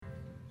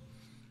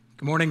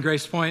Good morning,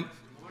 Grace Point.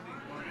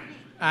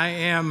 I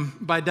am,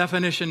 by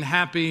definition,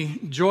 happy,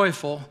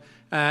 joyful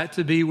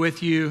to be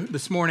with you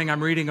this morning.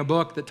 I'm reading a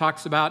book that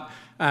talks about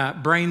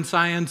brain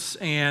science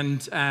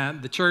and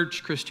the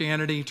church,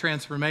 Christianity,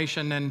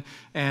 transformation,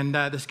 and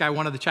this guy,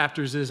 one of the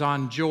chapters is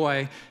on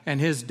joy, and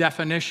his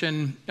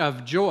definition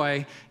of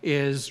joy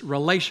is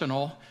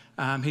relational.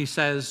 He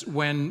says,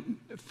 when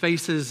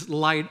faces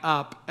light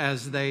up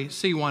as they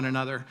see one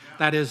another,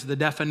 that is the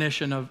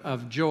definition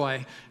of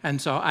joy.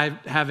 And so I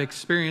have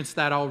experienced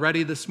that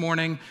already this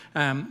morning.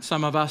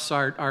 Some of us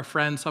are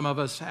friends, some of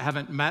us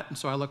haven't met, and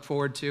so I look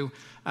forward to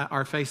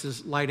our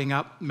faces lighting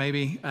up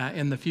maybe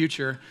in the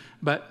future.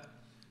 But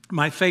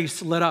my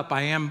face lit up.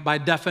 I am, by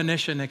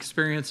definition,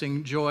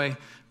 experiencing joy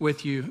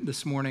with you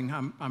this morning.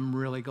 I'm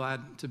really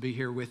glad to be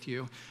here with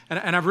you.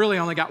 And I've really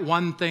only got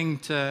one thing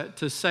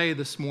to say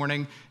this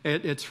morning.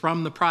 It's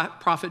from the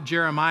prophet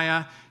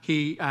Jeremiah.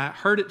 He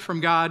heard it from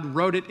God,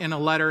 wrote it in a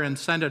letter, and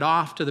sent it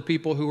off to the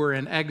people who were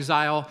in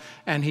exile.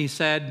 And he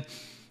said,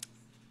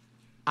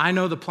 "I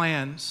know the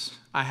plans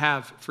I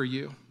have for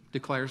you,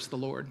 declares the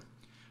Lord.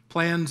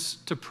 Plans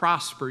to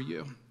prosper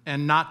you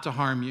and not to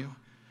harm you.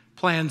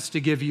 Plans to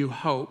give you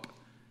hope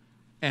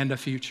and a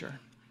future."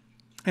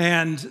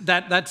 And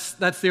that's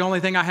the only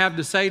thing I have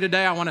to say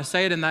today. I want to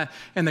say it in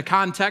the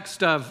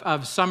context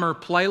of summer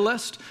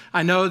playlist.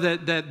 I know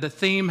that the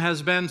theme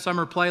has been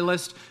summer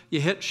playlist. You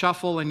hit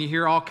shuffle and you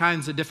hear all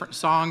kinds of different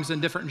songs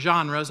and different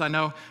genres. I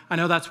know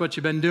that's what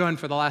you've been doing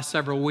for the last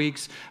several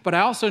weeks. But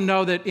I also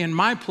know that in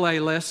my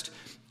playlist,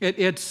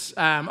 it's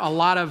a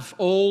lot of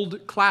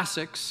old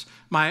classics,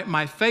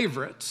 my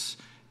favorites.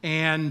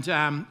 And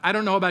I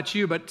don't know about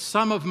you, but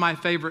some of my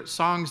favorite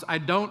songs, I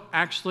don't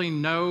actually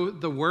know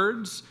the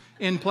words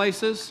in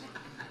places.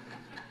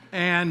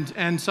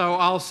 And so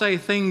I'll say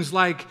things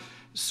like,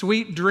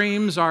 "Sweet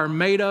dreams are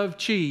made of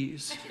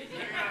cheese."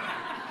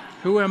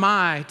 Who am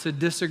I to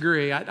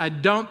disagree? I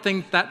don't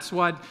think that's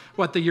what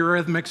the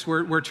Eurythmics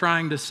were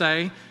trying to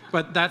say,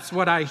 but that's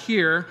what I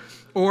hear.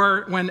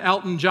 Or when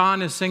Elton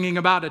John is singing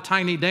about a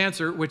tiny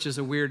dancer, which is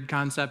a weird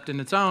concept in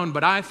its own,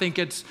 but I think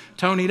it's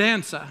Tony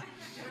Danza.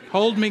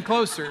 Hold me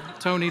closer,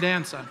 Tony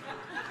Danza.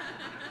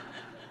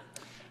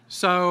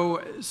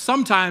 So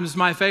sometimes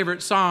my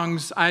favorite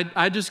songs, I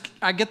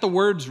get the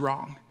words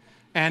wrong,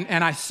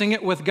 and I sing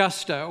it with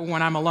gusto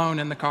when I'm alone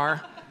in the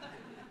car.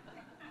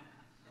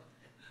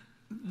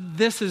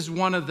 This is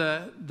one of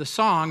the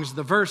songs,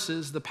 the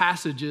verses, the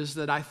passages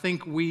that I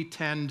think we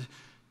tend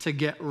to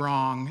get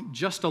wrong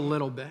just a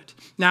little bit.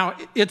 Now,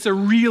 it's a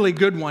really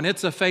good one.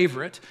 It's a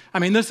favorite. I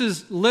mean, this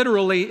is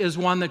literally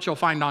one that you'll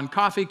find on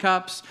coffee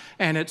cups,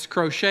 and it's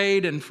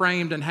crocheted and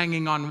framed and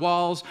hanging on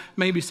walls.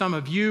 Maybe some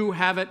of you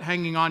have it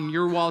hanging on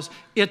your walls.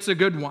 It's a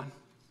good one.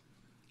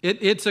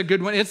 It's a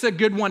good one. It's a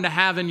good one to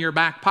have in your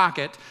back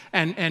pocket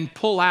and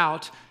pull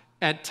out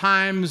at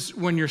times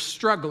when you're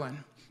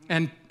struggling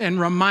and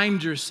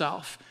remind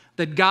yourself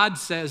that God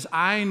says,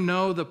 "I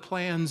know the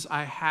plans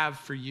I have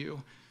for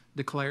you,"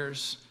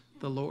 declares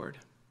the Lord.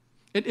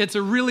 It's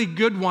a really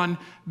good one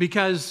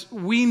because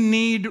we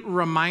need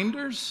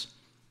reminders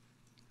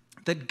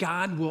that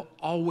God will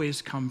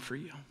always come for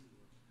you.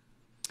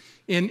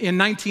 In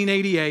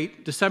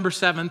 1988, December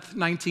 7th,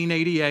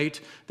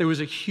 1988, there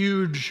was a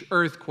huge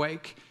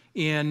earthquake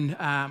in,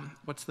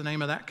 what's the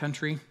name of that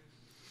country?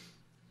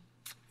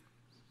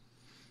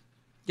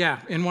 Yeah,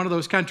 in one of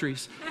those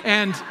countries.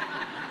 And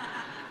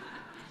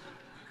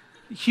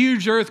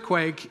huge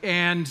earthquake,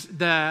 and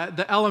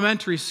the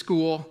elementary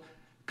school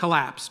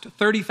collapsed.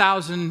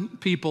 30,000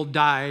 people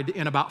died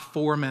in about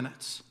 4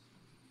 minutes.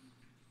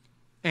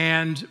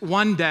 And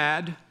one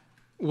dad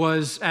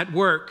was at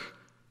work,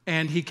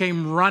 and he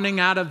came running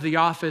out of the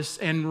office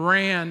and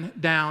ran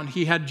down.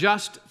 He had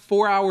just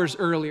 4 hours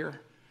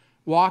earlier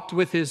walked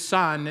with his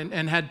son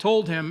and had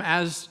told him,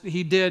 as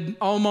he did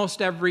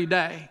almost every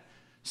day,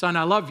 "Son,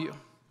 I love you,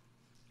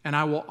 and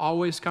I will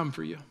always come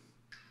for you.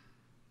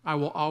 I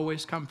will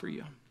always come for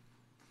you."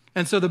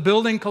 And so the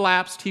building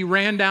collapsed. He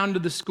ran down to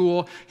the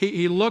school.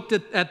 He looked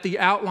at the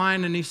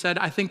outline and he said,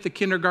 "I think the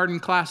kindergarten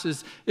class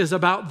is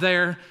about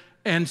there."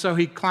 And so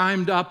he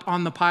climbed up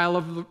on the pile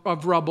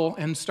of rubble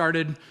and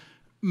started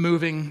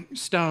moving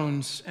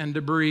stones and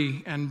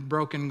debris and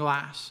broken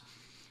glass.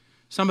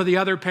 Some of the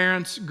other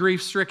parents,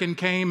 grief-stricken,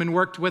 came and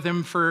worked with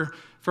him for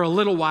a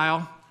little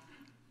while,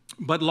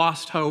 but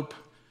lost hope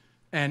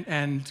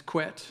and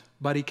quit.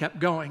 But he kept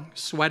going,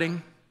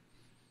 sweating,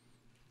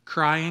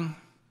 crying,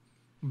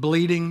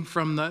 bleeding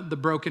from the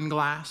broken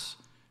glass,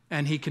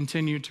 and he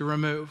continued to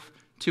remove.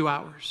 2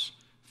 hours,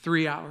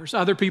 3 hours.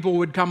 Other people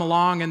would come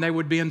along and they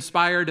would be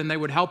inspired and they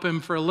would help him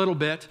for a little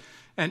bit,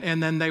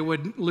 and then they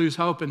would lose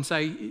hope and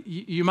say,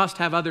 "You must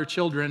have other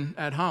children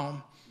at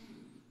home.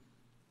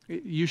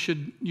 You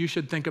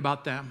should think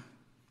about them."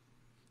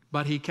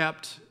 But he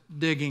kept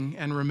digging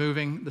and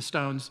removing the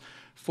stones.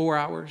 4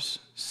 hours,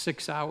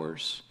 6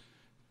 hours,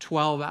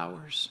 12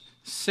 hours,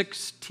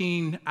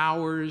 16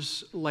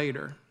 hours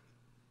later,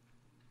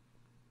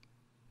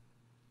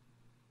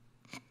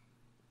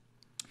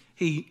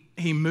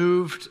 he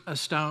moved a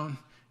stone,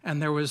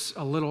 and there was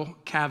a little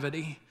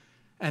cavity,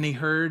 and he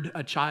heard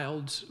a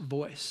child's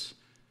voice.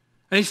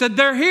 And he said,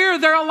 "They're here,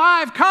 they're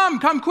alive,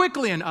 come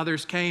quickly." And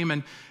others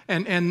came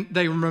and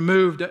they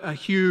removed a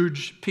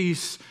huge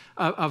piece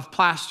of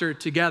plaster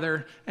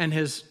together, and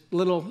his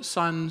little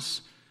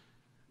son's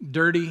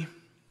dirty,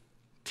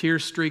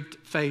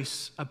 tear-streaked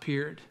face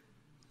appeared.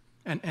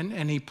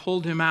 And he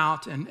pulled him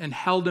out and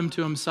held him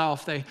to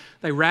himself.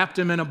 They wrapped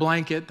him in a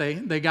blanket.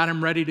 They got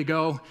him ready to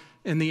go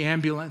in the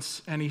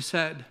ambulance. And he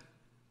said,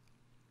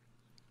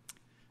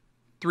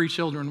 3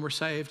 children were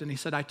saved. And he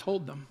said, "I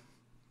told them,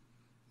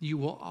 you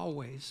will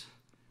always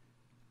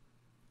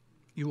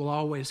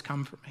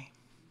come for me."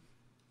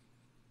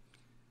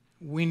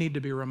 We need to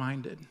be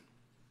reminded,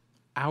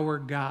 our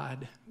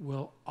God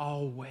will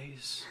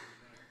always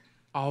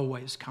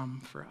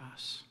come for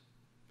us.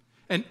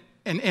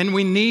 And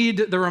we need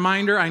the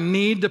reminder. I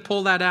need to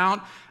pull that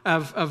out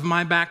of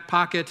my back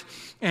pocket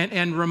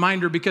and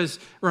remind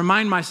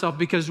myself,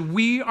 because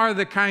we are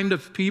the kind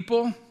of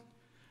people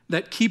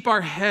that keep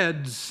our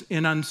heads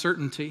in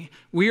uncertainty.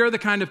 We are the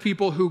kind of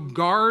people who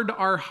guard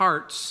our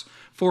hearts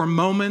for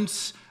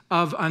moments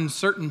of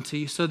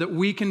uncertainty so that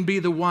we can be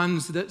the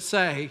ones that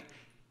say,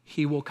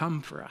 "He will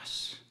come for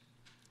us.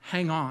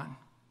 Hang on,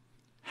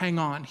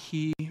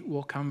 He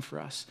will come for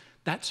us."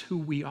 That's who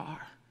we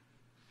are.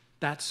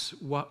 That's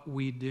what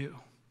we do.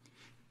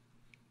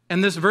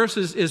 And this verse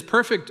is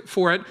perfect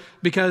for it,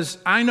 because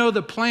I know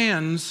the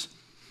plans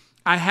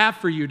I have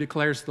for you,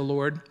 declares the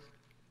Lord.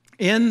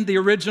 In the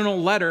original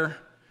letter,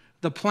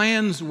 the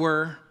plans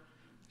were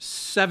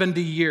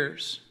 70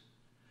 years,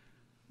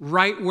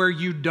 right where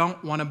you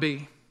don't want to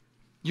be.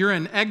 You're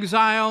in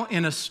exile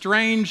in a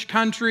strange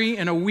country,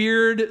 in a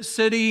weird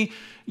city.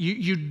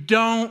 You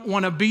don't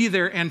want to be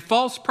there. And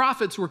false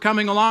prophets were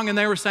coming along and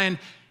they were saying,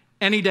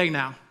 "Any day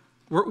now.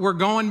 We're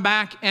going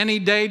back any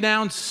day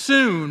now.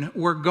 Soon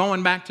we're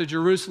going back to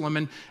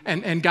Jerusalem."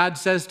 And God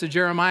says to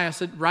Jeremiah,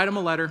 "Write him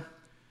a letter.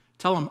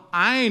 Tell him,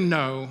 I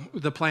know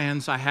the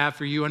plans I have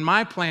for you, and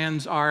my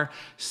plans are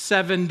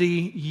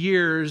 70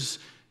 years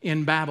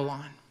in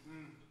Babylon."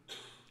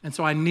 And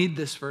so I need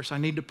this verse. I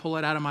need to pull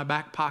it out of my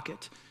back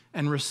pocket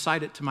and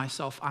recite it to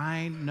myself.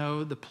 I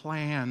know the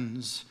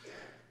plans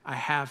I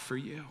have for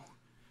you.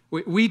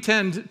 We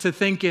tend to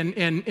think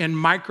in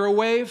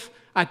microwave.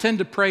 I tend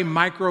to pray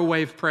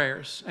microwave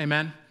prayers.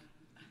 Amen?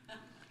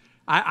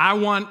 I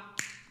want,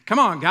 come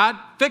on, God,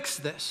 fix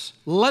this.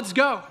 Let's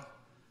go.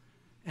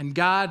 And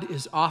God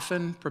is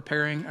often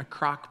preparing a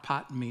crock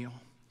pot meal.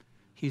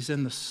 He's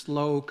in the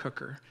slow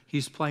cooker.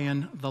 He's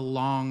playing the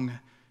long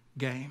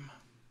game.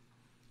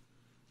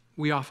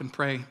 We often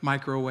pray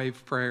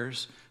microwave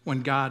prayers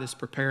when God is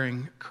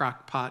preparing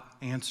crock pot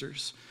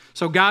answers.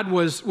 So God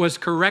was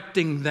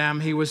correcting them.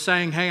 He was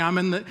saying, "Hey, I'm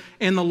in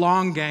the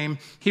long game."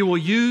 He will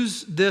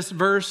use this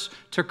verse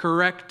to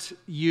correct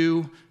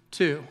you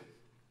too.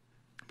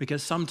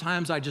 Because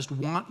sometimes I just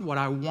want what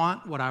I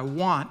want,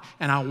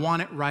 and I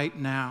want it right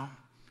now.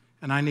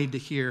 And I need to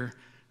hear,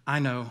 "I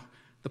know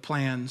the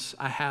plans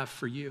I have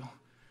for you,"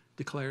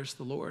 declares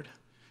the Lord.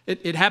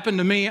 It happened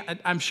to me.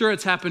 I'm sure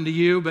it's happened to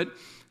you, but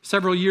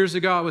several years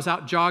ago I was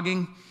out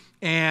jogging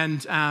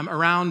and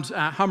around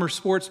Hummer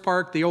Sports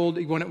Park,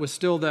 when it was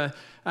still the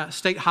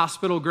state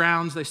hospital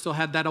grounds. They still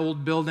had that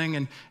old building,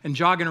 and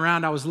jogging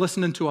around, I was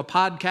listening to a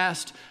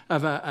podcast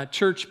of a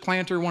church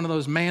planter, one of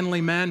those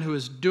manly men who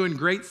is doing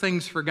great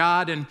things for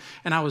God, and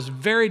I was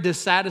very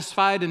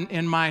dissatisfied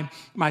in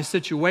my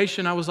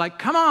situation. I was like,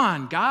 "Come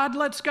on, God,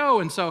 let's go."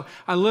 And so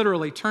I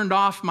literally turned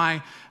off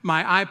my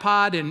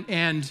iPod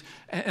and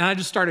I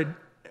just started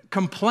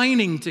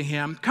complaining to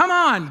him. "Come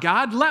on,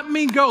 God, let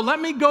me go.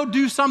 Let me go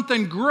do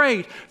something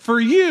great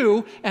for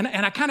you." And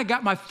I kind of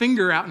got my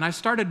finger out and I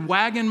started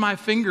wagging my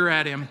finger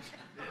at him.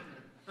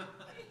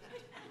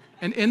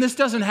 And this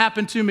doesn't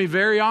happen to me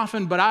very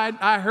often, but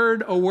I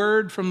heard a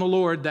word from the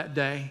Lord that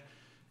day.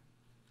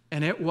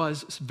 And it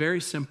was very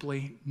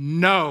simply,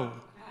 "No!"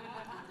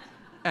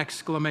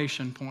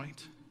 exclamation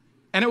point.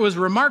 And it was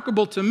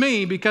remarkable to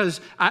me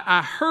because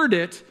I heard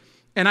it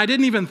and I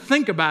didn't even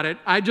think about it.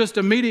 I just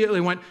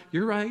immediately went,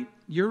 You're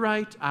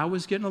right. I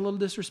was getting a little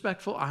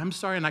disrespectful. I'm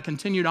sorry." And I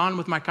continued on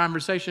with my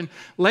conversation.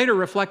 Later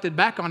reflected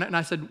back on it and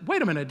I said,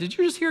 "Wait a minute, did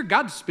you just hear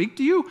God speak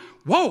to you?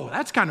 Whoa,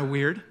 that's kind of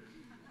weird."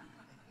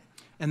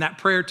 And that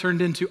prayer turned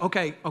into,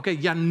 okay,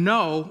 yeah,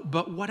 no,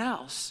 but what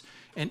else?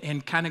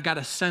 And kind of got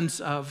a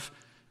sense of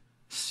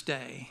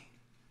stay,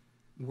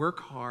 work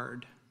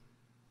hard,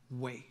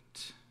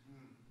 wait.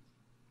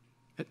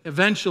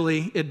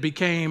 Eventually, it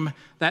became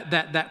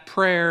that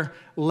prayer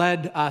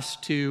led us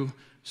to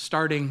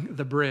starting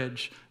the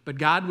bridge. But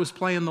God was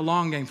playing the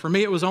long game. For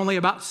me, it was only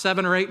about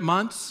 7 or 8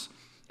 months.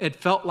 It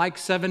felt like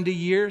 70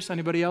 years.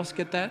 Anybody else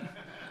get that?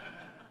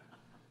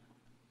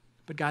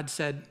 But God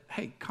said,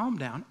 "Hey, calm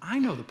down. I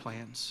know the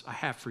plans I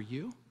have for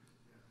you.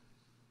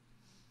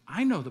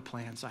 I know the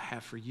plans I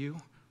have for you.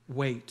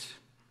 Wait.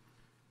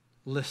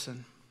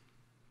 Listen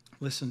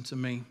to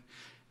me."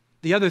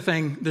 The other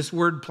thing, this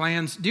word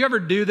plans, do you ever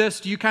do this?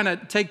 Do you kind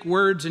of take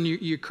words and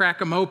you crack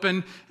them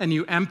open and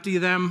you empty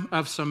them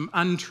of some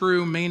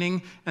untrue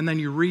meaning and then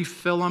you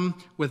refill them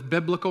with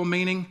biblical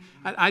meaning?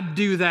 I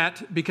do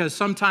that because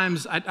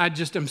sometimes I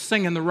just am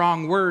singing the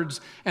wrong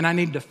words and I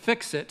need to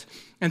fix it.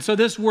 And so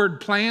this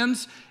word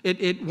plans,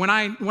 when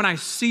I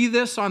see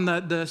this on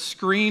the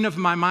screen of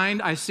my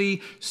mind, I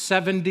see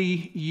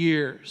 70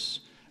 years.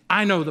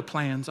 I know the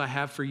plans I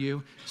have for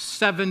you.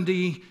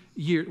 70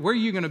 years. Where are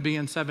you going to be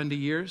in 70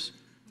 years?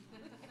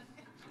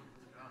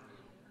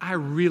 I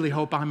really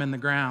hope I'm in the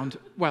ground.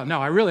 Well, no,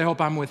 I really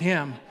hope I'm with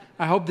him.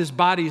 I hope this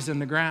body's in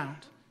the ground.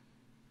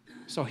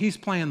 So he's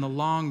playing the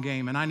long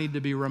game, and I need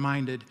to be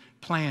reminded,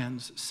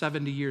 plans,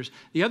 70 years.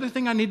 The other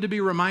thing I need to be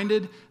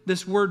reminded,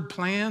 this word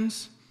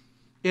plans,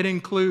 it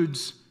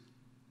includes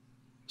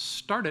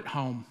start at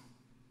home.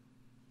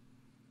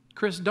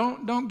 Chris,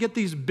 don't get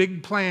these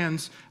big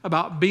plans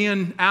about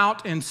being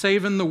out and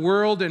saving the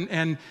world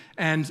and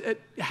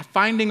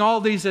finding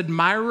all these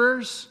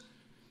admirers.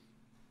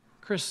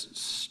 Chris,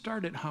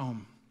 start at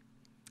home.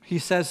 He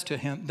says to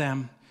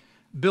them,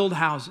 build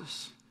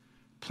houses,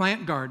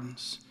 plant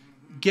gardens,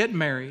 get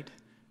married,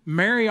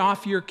 marry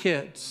off your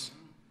kids,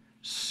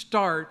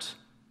 start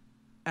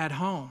at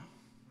home.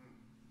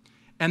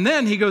 And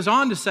then he goes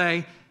on to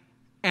say,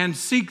 and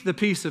seek the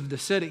peace of the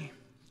city.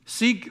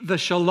 Seek the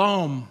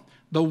shalom,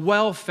 the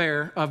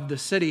welfare of the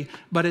city.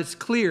 But it's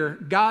clear,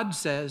 God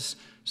says,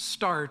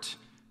 start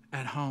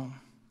at home.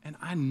 And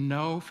I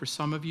know for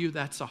some of you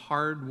that's a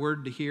hard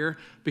word to hear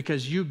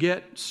because you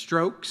get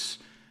strokes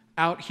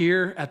out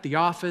here at the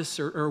office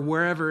or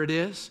wherever it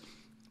is.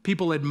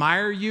 People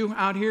admire you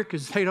out here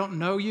because they don't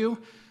know you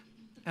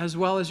as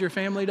well as your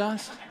family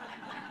does.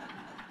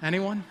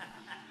 Anyone?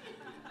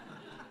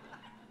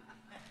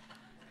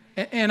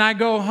 And I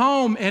go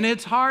home, and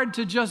it's hard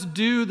to just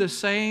do the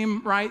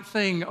same right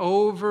thing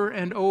over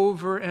and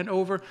over and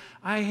over.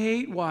 I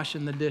hate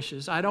washing the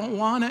dishes. I don't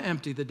want to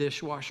empty the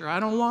dishwasher. I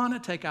don't want to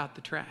take out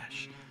the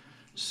trash.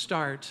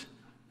 Start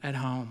at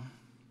home.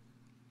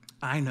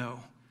 I know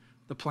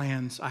the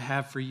plans I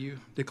have for you,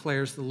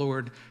 declares the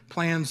Lord.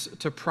 Plans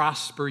to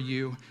prosper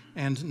you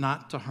and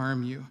not to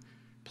harm you.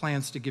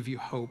 Plans to give you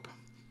hope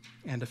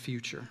and a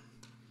future.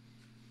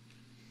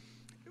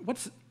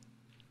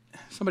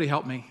 Somebody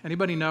help me.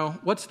 Anybody know?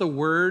 What's the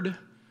word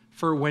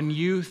for when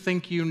you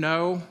think you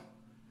know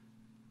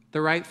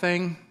the right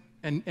thing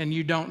and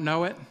you don't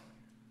know it?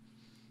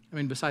 I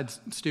mean, besides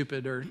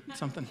stupid or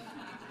something.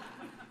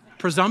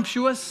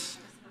 Presumptuous?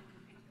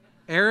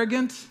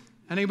 Arrogant?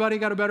 Anybody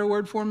got a better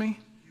word for me?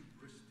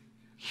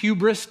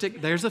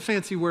 Hubristic. There's a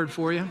fancy word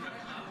for you.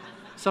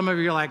 Some of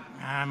you are like,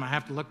 I might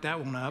have to look that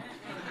one up.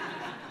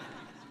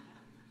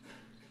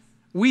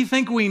 We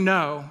think we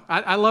know.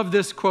 I love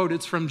this quote.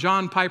 It's from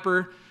John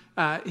Piper.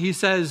 He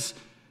says,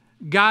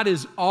 God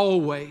is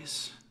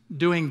always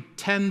doing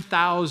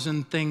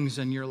 10,000 things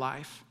in your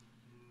life.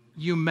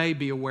 You may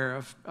be aware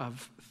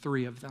of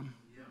 3 of them.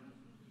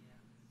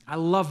 I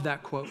love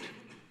that quote.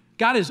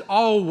 God is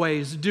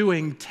always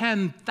doing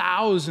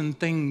 10,000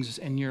 things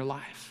in your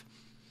life.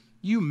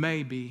 You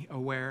may be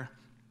aware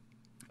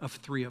of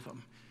 3 of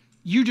them.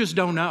 You just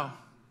don't know.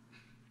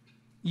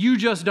 You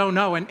just don't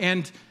know.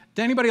 And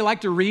does anybody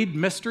like to read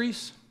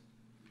mysteries?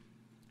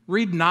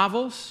 Read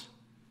novels?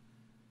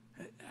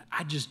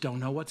 I just don't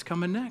know what's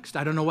coming next.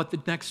 I don't know what the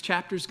next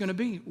chapter is going to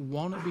be.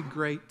 Won't it be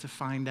great to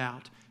find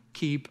out?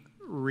 Keep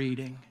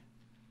reading.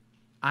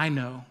 I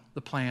know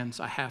the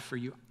plans I have for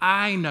you.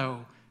 I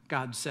know,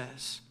 God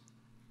says,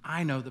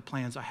 I know the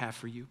plans I have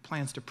for you.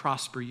 Plans to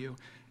prosper you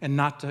and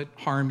not to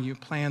harm you.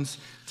 Plans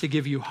to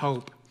give you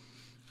hope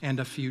and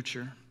a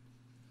future.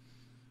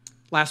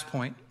 Last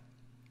point.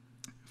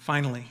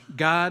 Finally,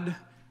 God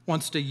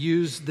wants to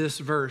use this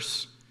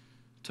verse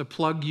to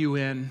plug you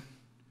in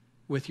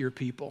with your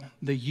people.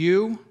 The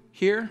you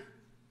here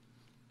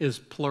is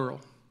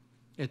plural.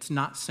 It's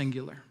not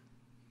singular.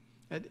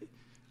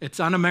 It's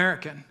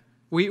un-American.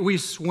 We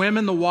swim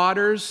in the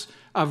waters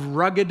of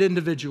rugged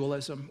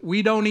individualism.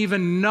 We don't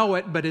even know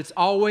it, but it's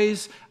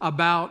always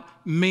about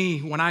me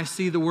when I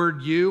see the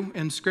word you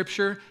in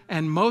Scripture,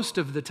 and most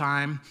of the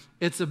time,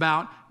 it's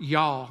about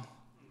y'all.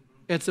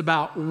 It's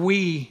about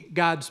we,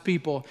 God's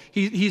people.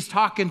 He's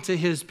talking to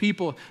his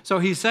people. So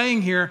he's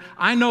saying here,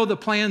 I know the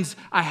plans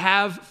I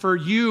have for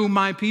you,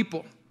 my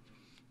people.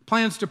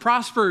 Plans to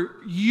prosper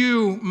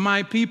you,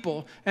 my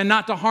people, and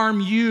not to harm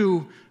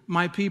you,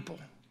 my people.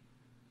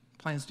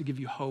 Plans to give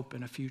you hope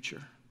and a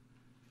future.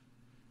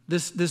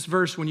 This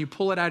verse, when you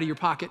pull it out of your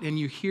pocket and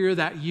you hear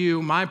that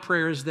you, my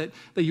prayer is that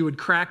you would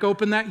crack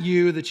open that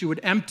you, that you would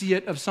empty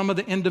it of some of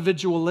the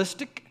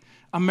individualistic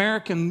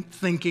American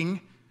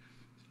thinking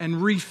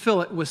and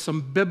refill it with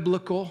some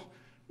biblical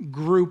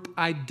group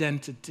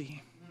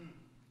identity.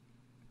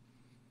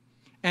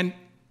 And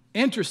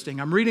interesting,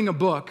 I'm reading a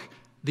book,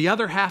 The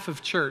Other Half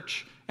of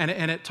Church, and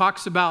it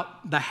talks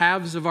about the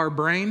halves of our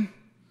brain,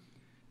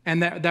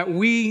 and that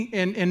we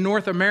in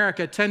North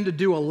America tend to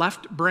do a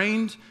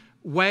left-brained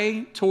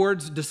way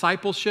towards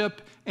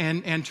discipleship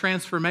and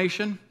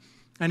transformation.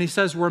 And he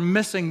says we're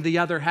missing the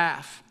other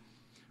half.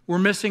 We're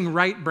missing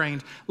right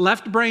brain.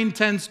 Left brain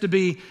tends to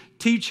be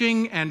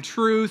teaching and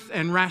truth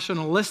and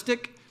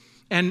rationalistic,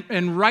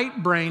 and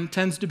right brain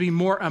tends to be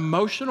more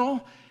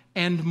emotional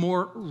and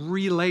more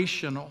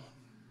relational.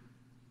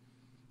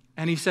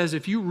 And he says,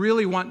 if you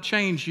really want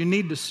change, you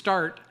need to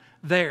start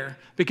there.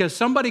 Because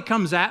somebody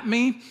comes at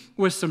me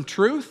with some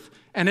truth,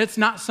 and it's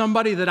not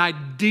somebody that I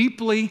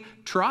deeply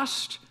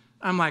trust,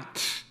 I'm like,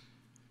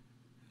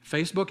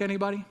 Facebook,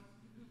 anybody?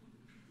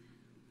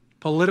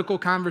 Political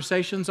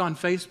conversations on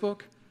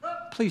Facebook?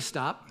 Please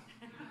stop.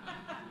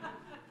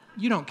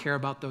 You don't care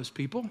about those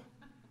people.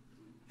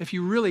 If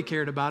you really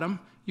cared about them,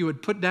 you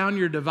would put down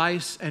your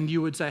device and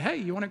you would say, hey,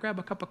 you want to grab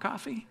a cup of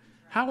coffee?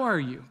 How are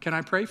you? Can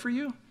I pray for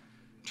you?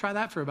 Try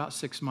that for about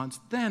 6 months,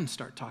 then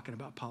start talking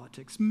about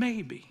politics.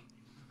 Maybe.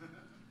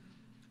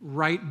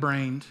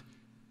 Right-brained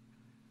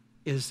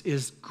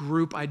is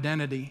group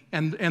identity.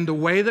 And the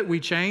way that we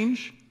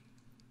change,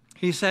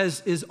 he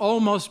says, is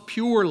almost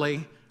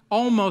purely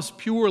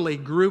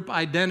group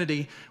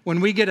identity. When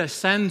we get a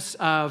sense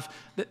of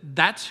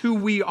that's who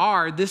we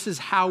are, this is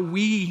how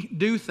we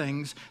do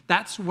things,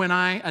 that's when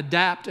I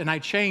adapt and I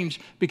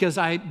change because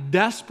I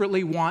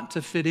desperately want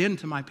to fit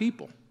into my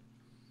people.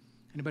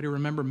 Anybody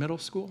remember middle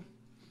school?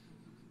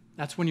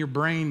 That's when your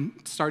brain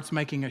starts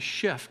making a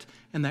shift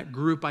and that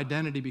group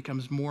identity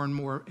becomes more and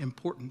more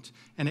important.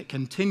 And it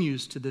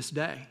continues to this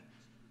day.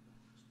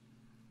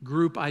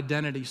 Group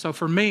identity. So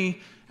for me,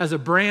 as a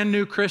brand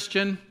new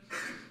Christian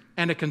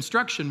and a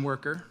construction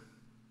worker,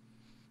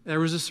 there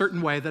was a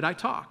certain way that I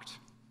talked.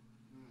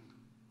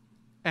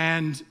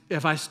 And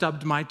if I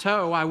stubbed my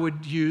toe, I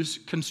would use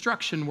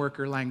construction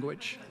worker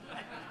language.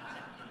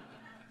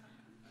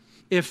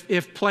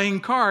 If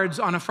playing cards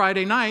on a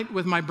Friday night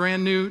with my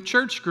brand new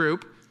church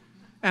group,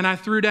 and I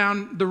threw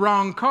down the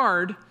wrong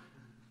card,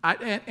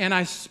 and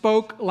I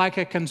spoke like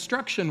a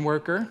construction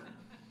worker,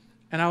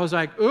 and I was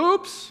like,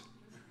 oops,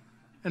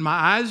 and my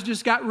eyes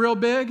just got real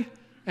big,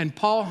 and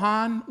Paul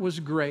Hahn was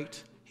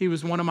great. He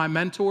was one of my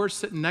mentors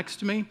sitting next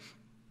to me.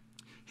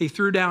 He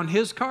threw down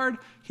his card,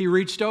 he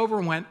reached over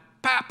and went,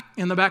 pap,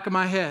 in the back of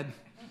my head.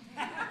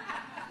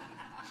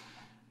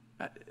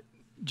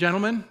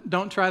 Gentlemen,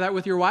 don't try that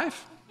with your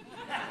wife.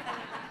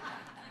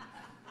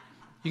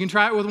 You can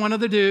try it with one of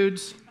the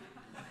dudes.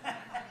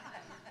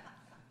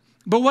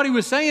 But what he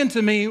was saying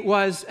to me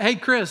was, hey,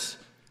 Chris,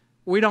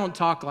 we don't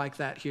talk like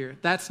that here.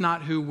 That's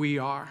not who we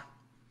are.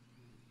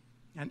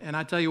 And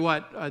I tell you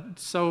what,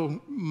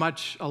 so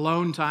much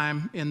alone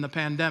time in the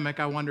pandemic,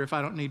 I wonder if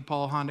I don't need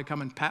Paul Hahn to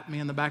come and pat me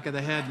in the back of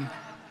the head and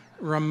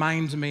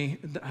remind me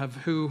of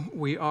who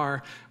we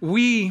are.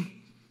 We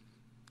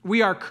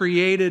are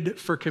created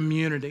for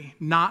community,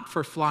 not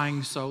for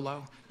flying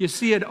solo. You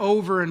see it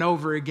over and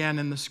over again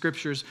in the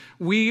scriptures.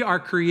 We are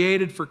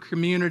created for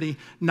community,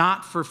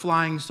 not for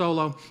flying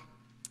solo.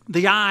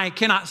 The eye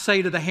cannot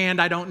say to the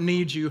hand, I don't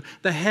need you.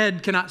 The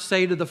head cannot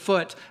say to the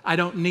foot, I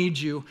don't need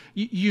you.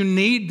 You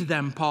need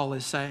them, Paul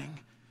is saying,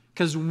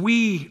 because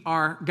we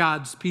are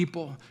God's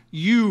people.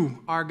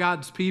 You are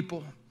God's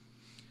people.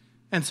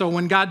 And so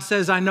when God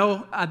says, I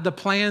know the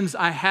plans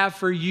I have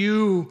for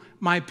you,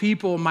 my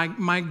people,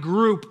 my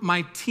group,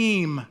 my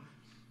team,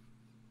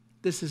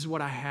 this is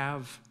what I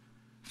have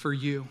for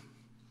you.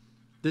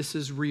 This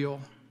is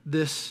real.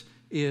 This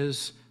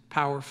is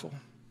powerful.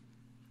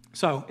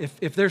 So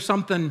if there's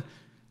something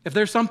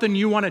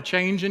you want to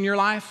change in your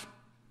life,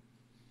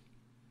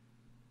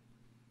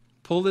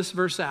 pull this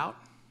verse out,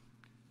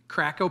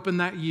 crack open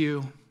that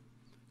you,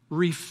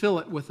 refill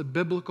it with the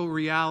biblical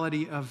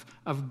reality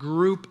of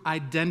group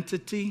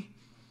identity,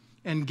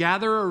 and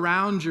gather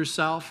around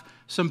yourself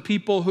some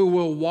people who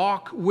will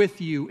walk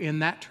with you in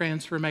that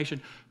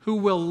transformation, who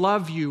will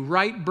love you,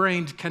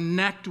 right-brained,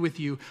 connect with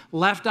you,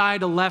 left eye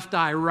to left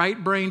eye,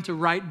 right brain to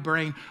right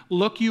brain,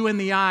 look you in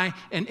the eye,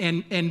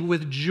 and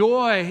with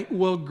joy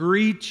will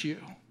greet you.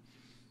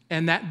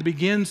 And that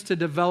begins to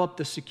develop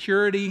the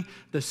security,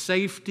 the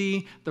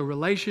safety, the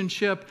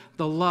relationship,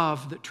 the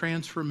love that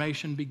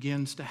transformation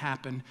begins to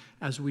happen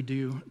as we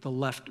do the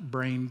left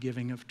brain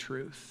giving of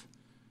truth.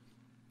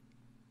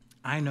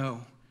 I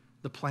know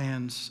the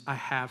plans I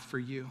have for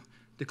you,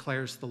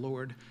 declares the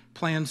Lord.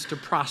 Plans to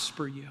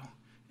prosper you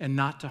and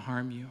not to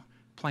harm you.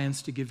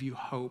 Plans to give you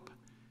hope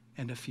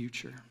and a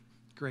future.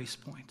 Grace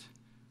Point.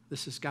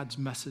 This is God's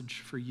message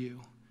for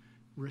you.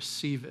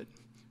 Receive it.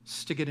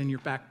 Stick it in your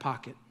back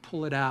pocket.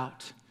 Pull it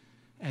out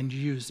and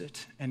use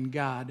it. And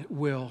God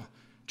will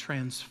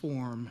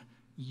transform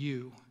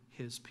you,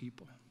 his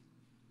people.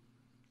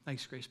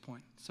 Thanks, Grace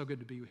Point. So good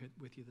to be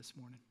with you this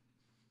morning.